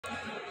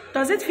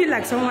Does it feel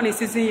like someone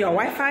is using your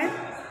Wi-Fi?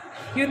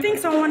 You think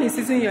someone is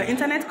using your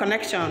internet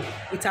connection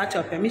without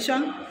your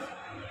permission?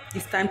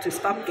 It's time to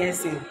stop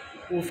guessing.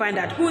 We'll find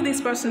out who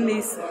this person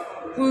is.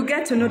 We'll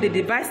get to know the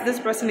device this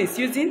person is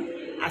using,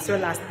 as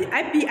well as the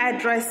IP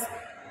address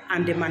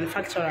and the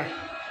manufacturer.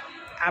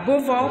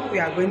 Above all, we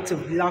are going to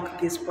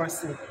block this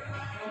person.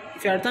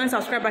 If you're a returning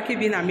subscriber, keep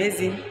being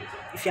amazing.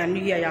 If you're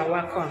new here, you're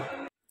welcome.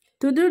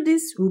 To do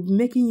this, we'll be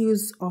making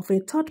use of a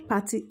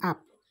third-party app.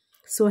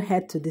 So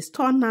head to the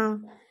store now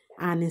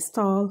and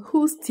install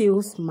Who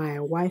Steals My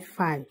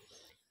Wi-Fi.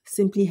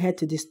 Simply head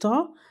to the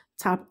store,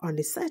 tap on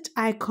the search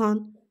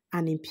icon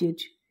and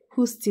input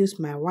Who Steals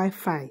My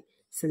Wi-Fi.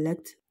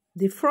 Select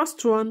the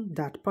first one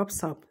that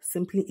pops up.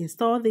 Simply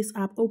install this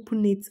app,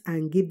 open it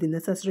and give the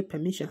necessary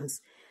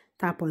permissions.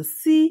 Tap on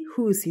See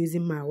Who is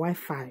Using My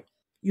Wi-Fi.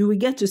 You will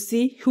get to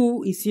see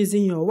who is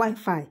using your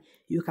Wi-Fi.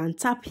 You can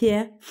tap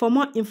here for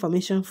more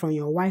information from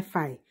your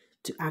Wi-Fi.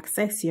 To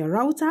access your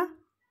router,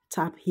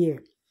 tap here.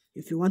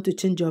 If you want to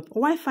change your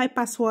Wi-Fi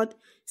password,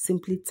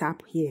 simply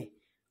tap here.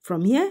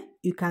 From here,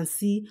 you can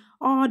see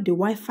all the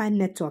Wi-Fi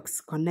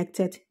networks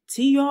connected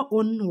to your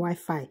own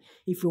Wi-Fi.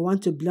 If you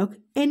want to block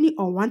any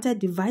unwanted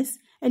device,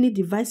 any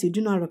device you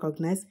do not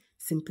recognize,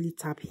 simply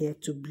tap here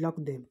to block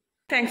them.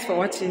 Thanks for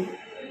watching.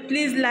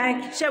 Please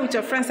like, share with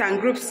your friends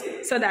and groups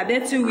so that they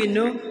too will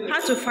know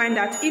how to find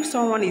out if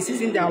someone is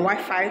using their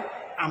Wi-Fi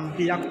and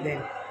block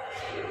them.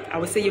 I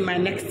will see you in my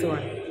next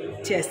one.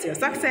 Cheers to your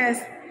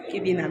success.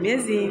 Keep being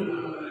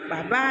amazing.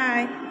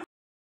 Bye-bye.